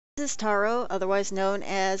is Taro, otherwise known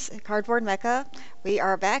as Cardboard Mecha. We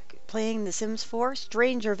are back playing The Sims 4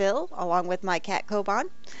 Strangerville, along with my cat Koban.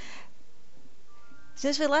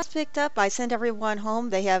 Since we last picked up, I sent everyone home.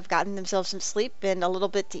 They have gotten themselves some sleep and a little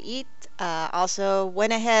bit to eat. Also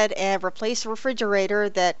went ahead and replaced the refrigerator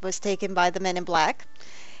that was taken by the men in black.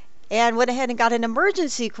 And went ahead and got an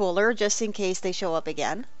emergency cooler just in case they show up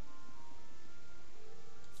again.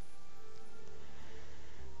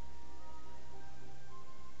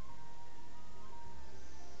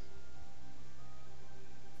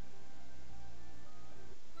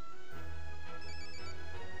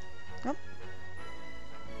 Nope.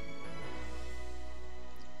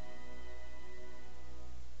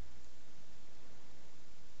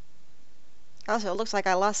 Also, it looks like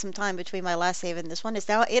I lost some time between my last save and this one. It's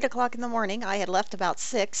now 8 o'clock in the morning. I had left about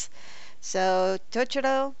 6. So,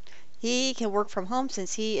 Tochiro, he can work from home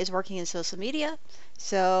since he is working in social media.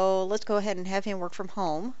 So, let's go ahead and have him work from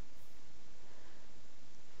home.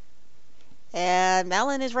 And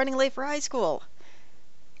Malin is running late for high school.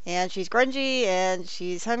 And she's grungy and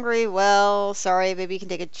she's hungry. Well, sorry, maybe you can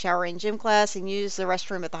take a shower in gym class and use the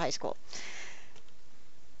restroom at the high school.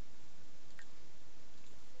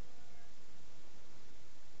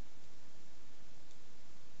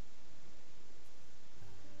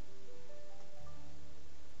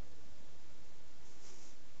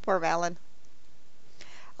 Poor Malin.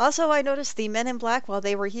 Also, I noticed the men in black while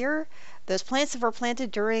they were here, those plants that were planted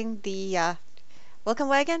during the welcome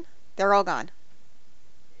wagon, they're all gone.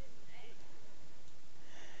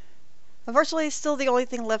 Unfortunately, still the only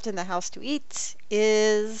thing left in the house to eat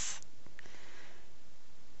is...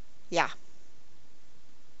 yeah.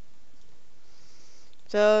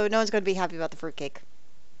 So no one's going to be happy about the fruitcake.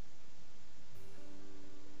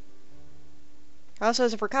 Also,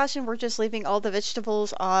 as a precaution, we're just leaving all the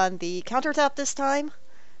vegetables on the countertop this time.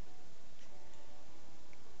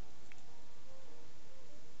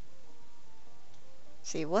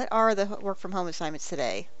 See, what are the work from home assignments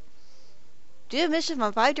today? Do a mission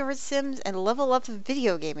on 5 different Sims and level up the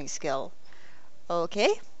video gaming skill.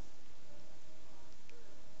 Okay.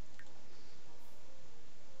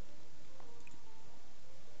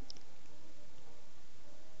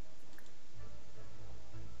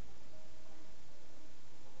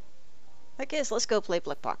 Okay, so let's go play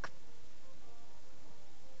Blickblock.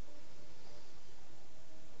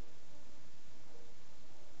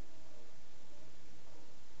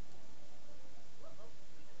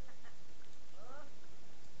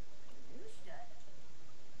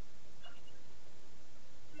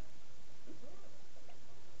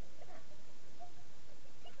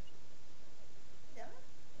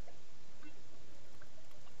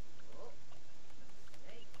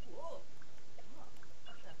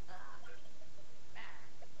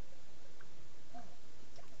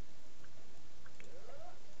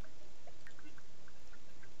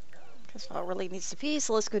 Casval really needs to pee,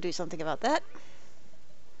 so let's go do something about that.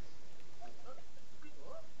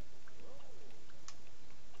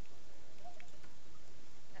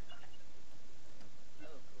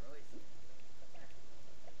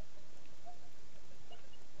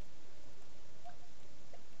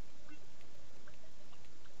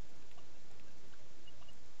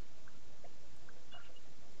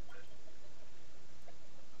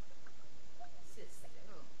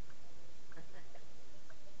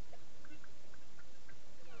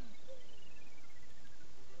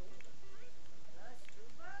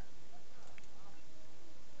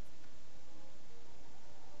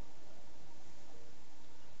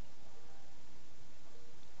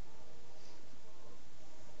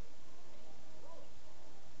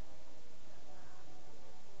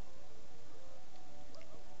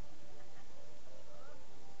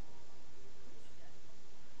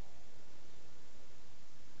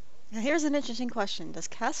 Now here's an interesting question. Does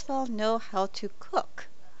Casval know how to cook?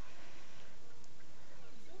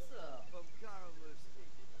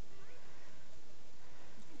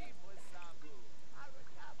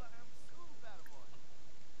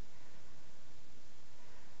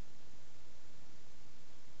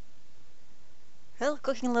 Well,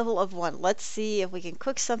 cooking level of 1. Let's see if we can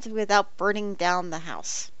cook something without burning down the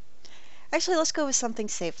house. Actually, let's go with something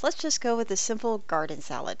safe. Let's just go with a simple garden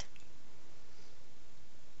salad.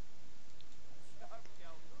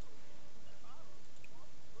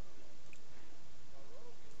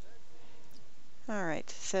 Alright,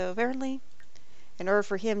 so apparently, in order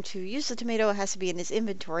for him to use the tomato, it has to be in his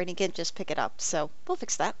inventory, and he can't just pick it up. So, we'll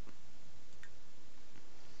fix that.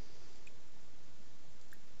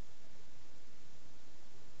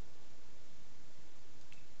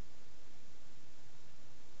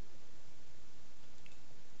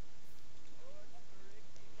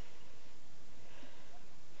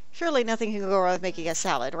 Surely nothing can go wrong with making a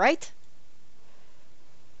salad, right?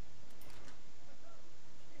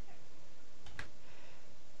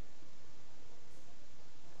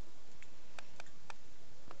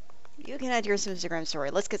 You can add your Instagram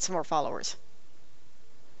story. Let's get some more followers.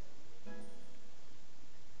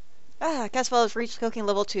 Ah, Casval has reached cooking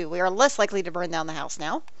level 2. We are less likely to burn down the house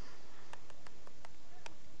now.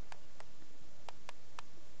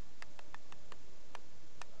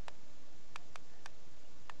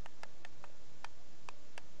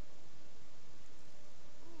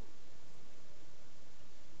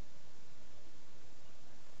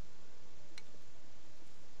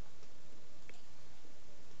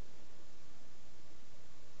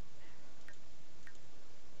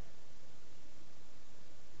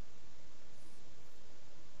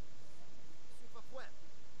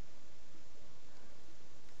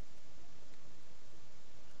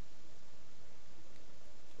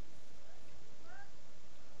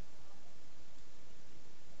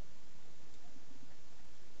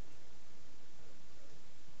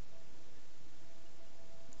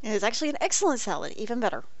 It is actually an excellent salad, even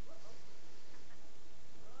better.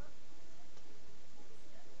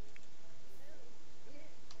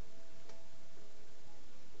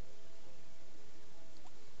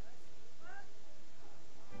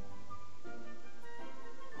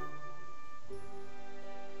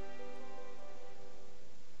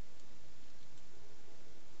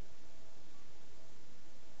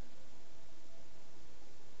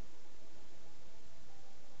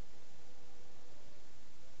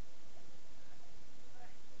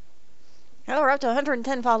 Oh, we're up to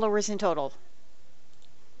 110 followers in total.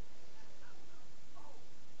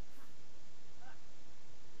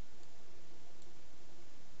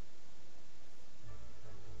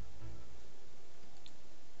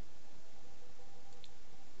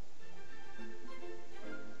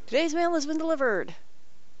 Today's mail has been delivered.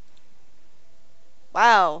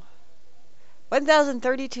 Wow.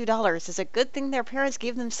 $1,032. It's a good thing their parents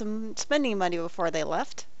gave them some spending money before they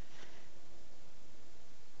left.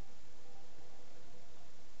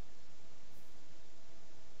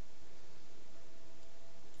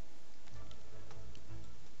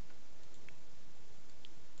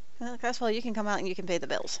 Well, Casval, you can come out and you can pay the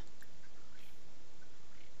bills.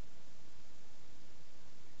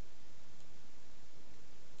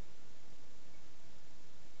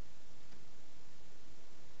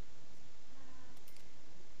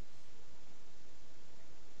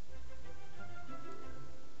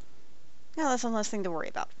 Now that's one less thing to worry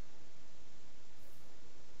about.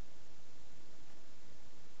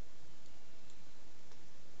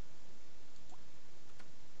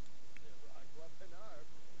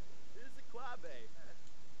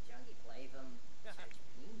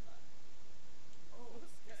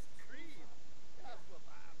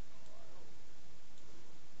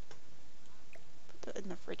 Put it in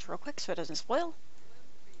the fridge real quick so it doesn't spoil.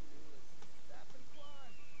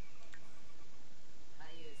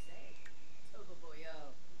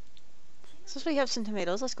 Since we have some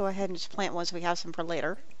tomatoes, let's go ahead and just plant one so we have some for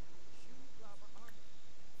later.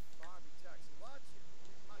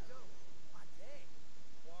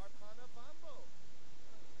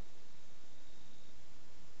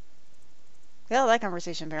 Well, that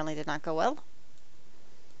conversation apparently did not go well.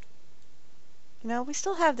 You know, we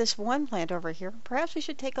still have this one plant over here. Perhaps we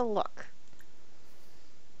should take a look.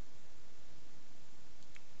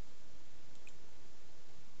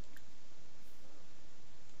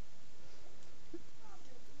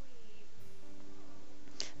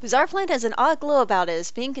 Bizarre plant has an odd glow about it as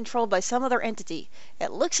being controlled by some other entity.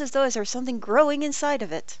 It looks as though there's something growing inside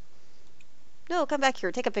of it. No, come back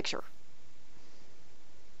here. Take a picture.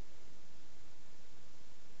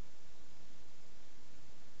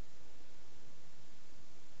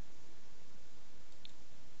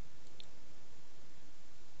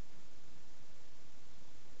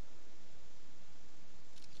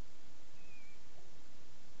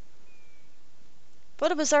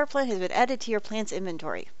 But a bizarre plant has been added to your plant's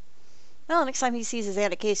inventory. Well, next time he sees his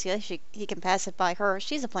Aunt Acacia, he can pass it by her.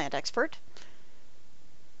 She's a plant expert.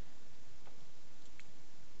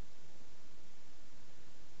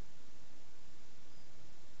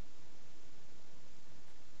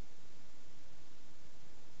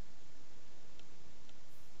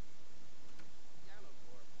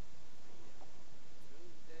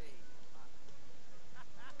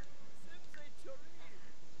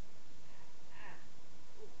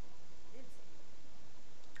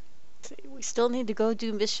 We still need to go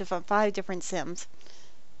do mischief on 5 different Sims.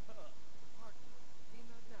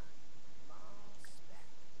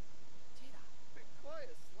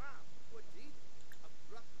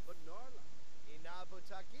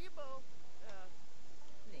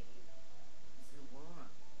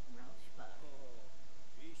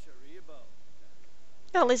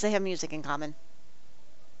 Well, at least they have music in common.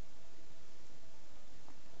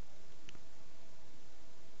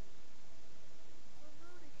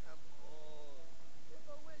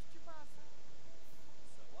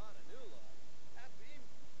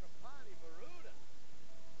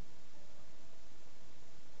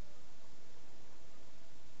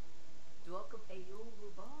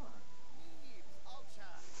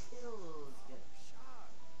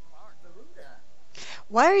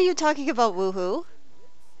 Why are you talking about woohoo?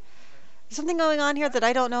 Is something going on here that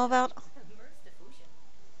I don't know about?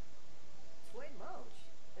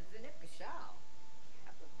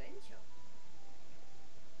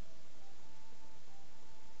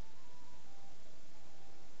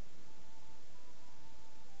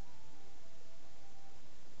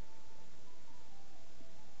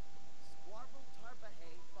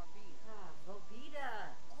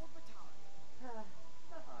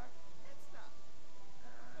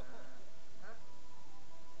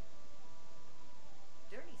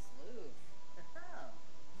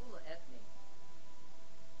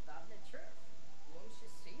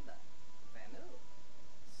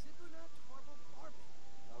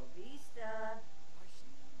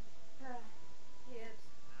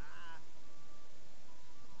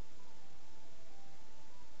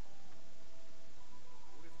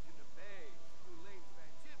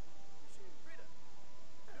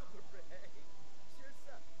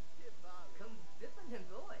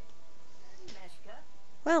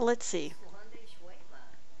 Well, let's see.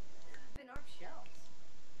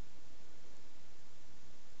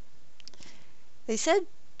 They said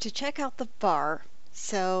to check out the bar.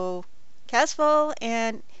 So, Casval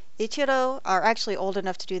and Ichiro are actually old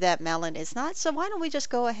enough to do that. Malin is not. So why don't we just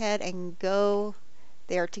go ahead and go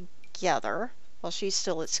there together while she's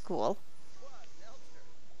still at school.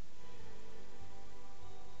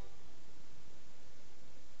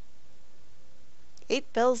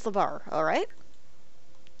 8 bells the bar. All right.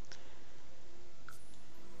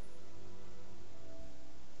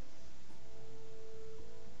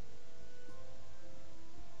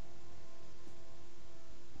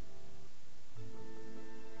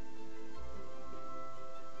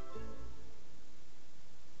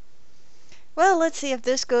 Well, let's see if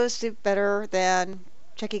this goes to better than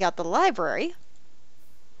checking out the library.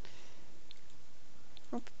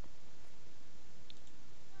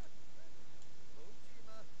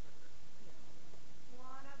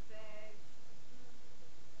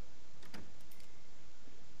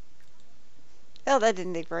 Oh, that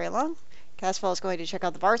didn't take very long. Casval is going to check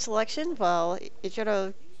out the bar selection while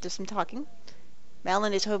Ichiro does some talking.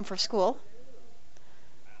 Malin is home for school.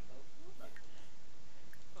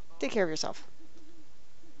 Take care of yourself.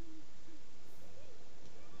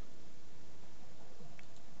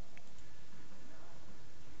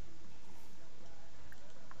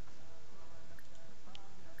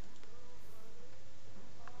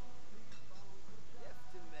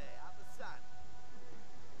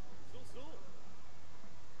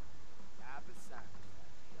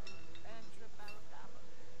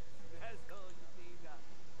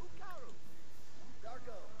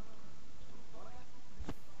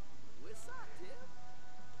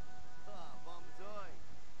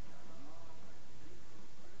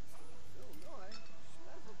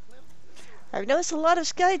 I've noticed a lot of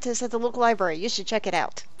scientists at the local library. You should check it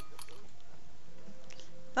out.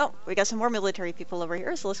 Oh, we got some more military people over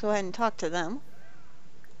here, so let's go ahead and talk to them.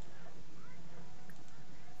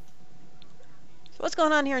 So what's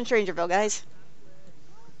going on here in Strangerville, guys?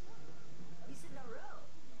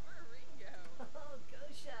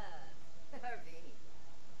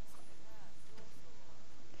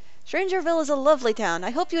 Strangerville is a lovely town.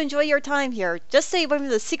 I hope you enjoy your time here. Just stay away from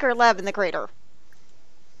the secret lab in the crater.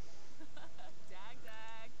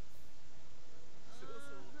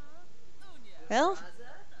 Well,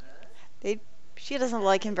 she doesn't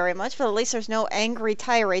like him very much, but at least there's no angry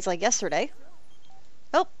tirades like yesterday.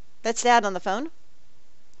 Oh, that's Dad on the phone.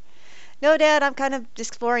 No, Dad, I'm kind of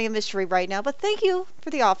exploring a mystery right now, but thank you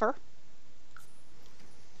for the offer.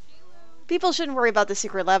 People shouldn't worry about the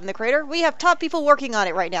secret lab in the crater. We have top people working on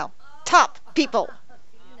it right now. Top people!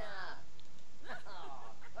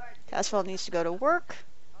 Casval needs to go to work.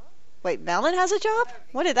 Wait, Malin has a job?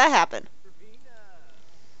 When did that happen?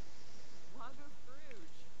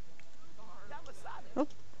 Oh,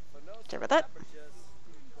 sorry about that.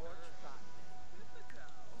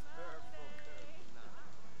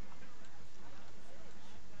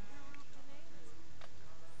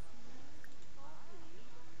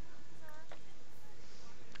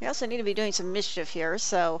 We also need to be doing some mischief here,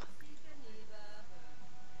 so...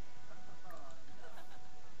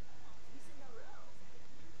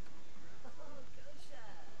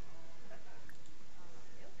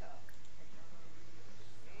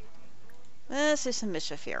 let's do some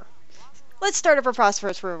mischief here. Let's start a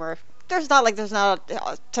preposterous rumor. There's not like there's not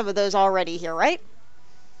some of those already here, right?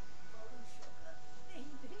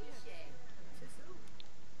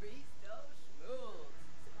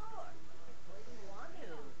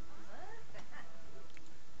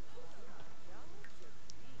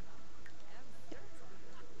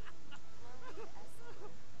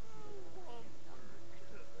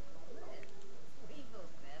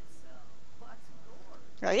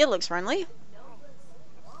 Oh, it looks friendly.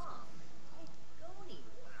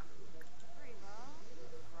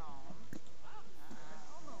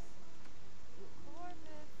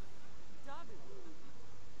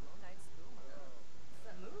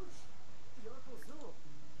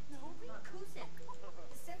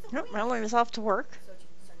 Nope, Melanie is off to work.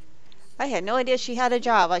 I had no idea she had a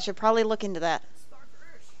job. I should probably look into that.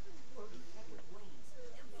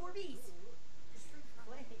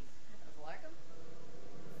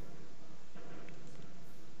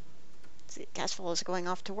 See, Casval is going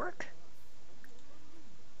off to work.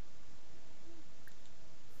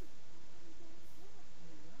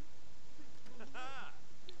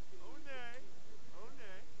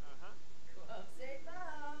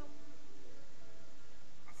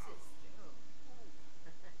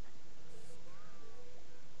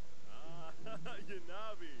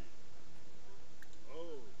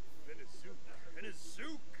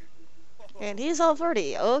 And he's all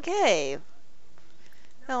flirty. Okay.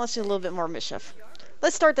 Now let's do a little bit more mischief.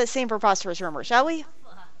 Let's start that same preposterous rumor, shall we?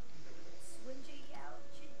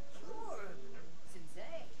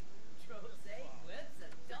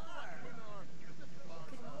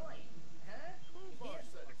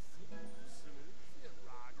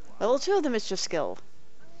 Level 2 of the mischief skill.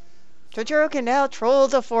 Tochiro can now troll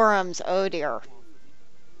the forums. Oh dear.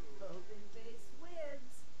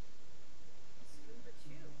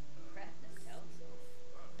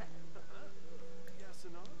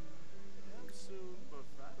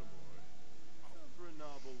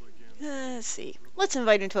 Let's see. Let's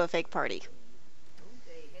invite him to a fake party.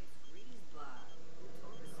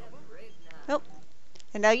 Nope.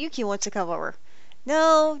 And now Yuki wants to come over.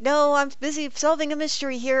 No, no, I'm busy solving a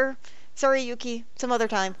mystery here. Sorry, Yuki. Some other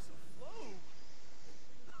time.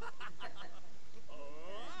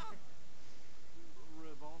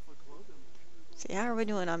 See, how are we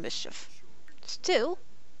doing on mischief? It's 2.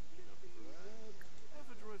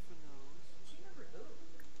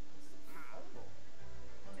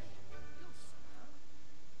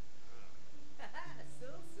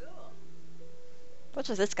 What's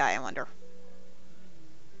with this guy, I wonder?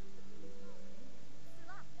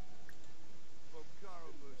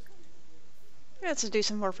 Let's do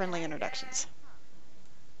some more friendly introductions.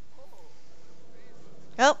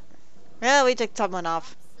 Oh, yeah, we took someone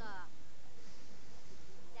off.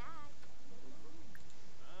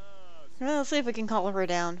 Well, let's see if we can call her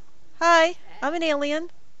down. Hi, I'm an alien.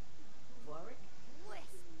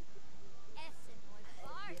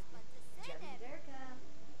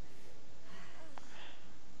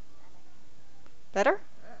 Better?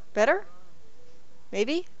 Better?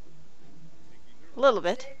 Maybe? A little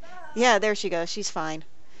bit. Yeah, there she goes. She's fine.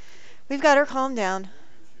 We've got her calmed down.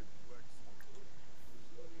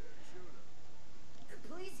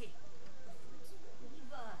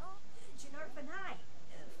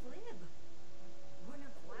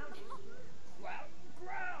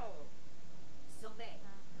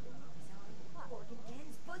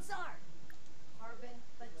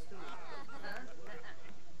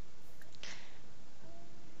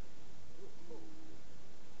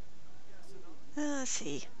 Let's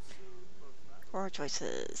see. 4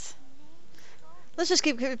 choices. Let's just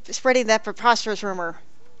keep spreading that preposterous rumor.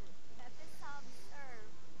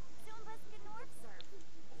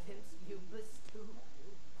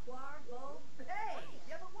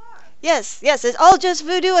 Yes, yes, it's all just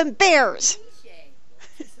voodoo and bears.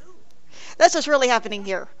 That's what's really happening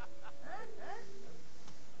here.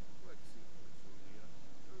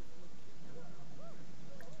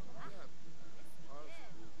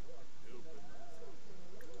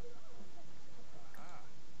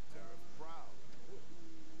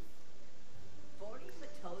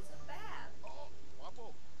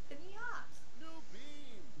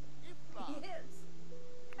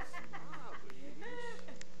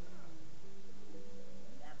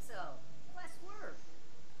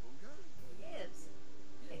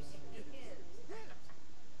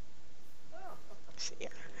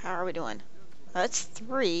 How are we doing? That's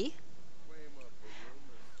 3.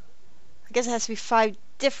 I guess it has to be 5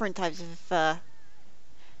 different types of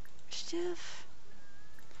stuff.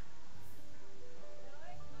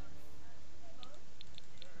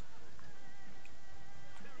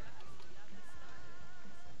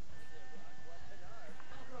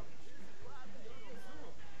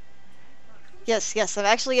 Yes, yes, I'm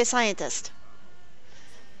actually a scientist.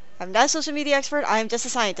 I'm not a social media expert, I'm just a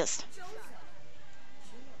scientist.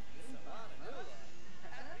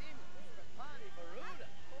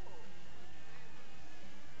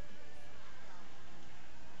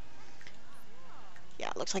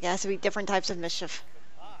 Yeah, it looks like it has to be different types of mischief.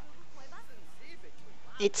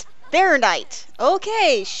 It's Bear Night!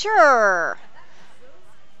 Okay, sure!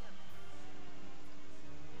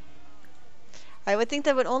 I would think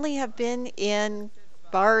that would only have been in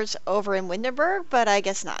bars over in Windenburg, but I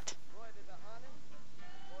guess not.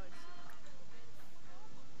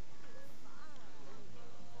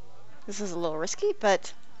 This is a little risky,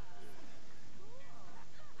 but...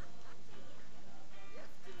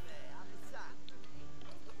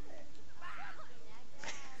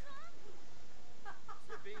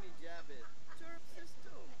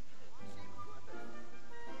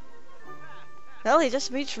 Well, he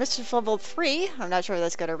just reached mischief level 3. I'm not sure if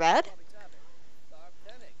that's good or bad.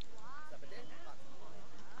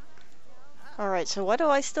 Alright, so what do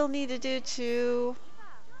I still need to do to...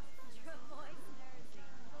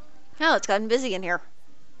 Oh, it's gotten busy in here.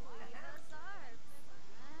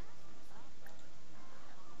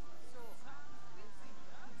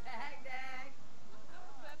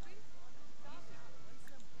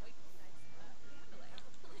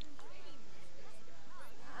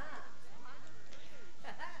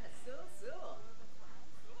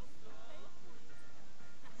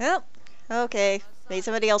 Well, okay. Made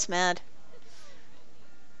somebody else mad.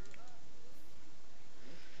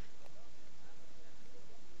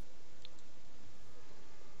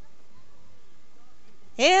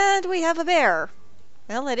 And we have a bear.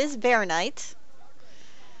 Well, it is Bear Night.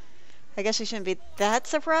 I guess we shouldn't be that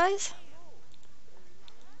surprised.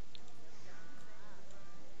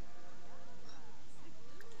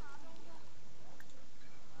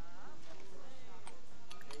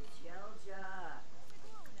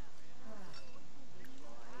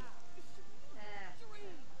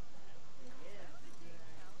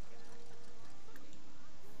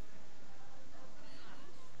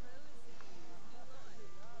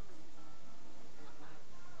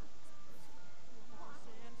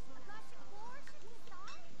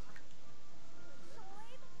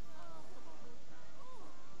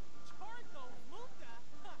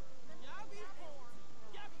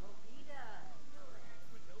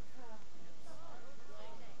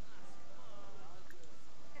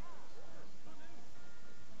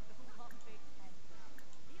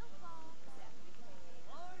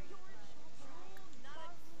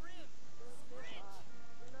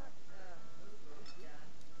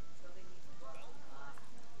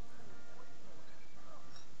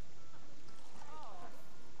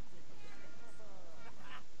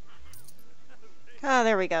 Ah,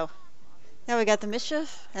 there we go. Now we got the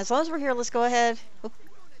mischief. As long as we're here, let's go ahead. Oop.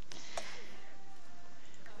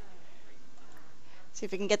 See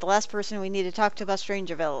if we can get the last person we need to talk to about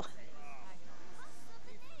Strangerville.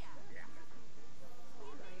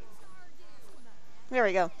 There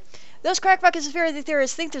we go. Those crackbuckets of conspiracy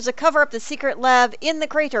theorists think there's a cover-up the secret lab in the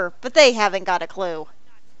crater, but they haven't got a clue.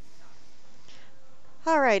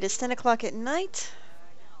 Alright, it's 10 o'clock at night.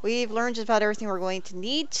 We've learned just about everything we're going to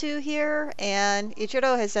need to here, and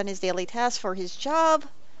Ichiro has done his daily task for his job.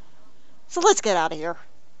 So let's get out of here.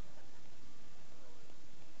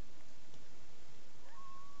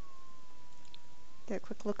 Get a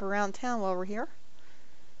quick look around town while we're here.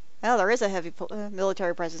 Well, there is a heavy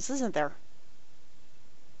military presence, isn't there?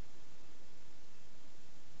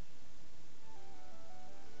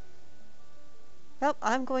 Well,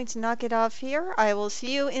 I'm going to knock it off here. I will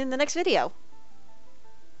see you in the next video.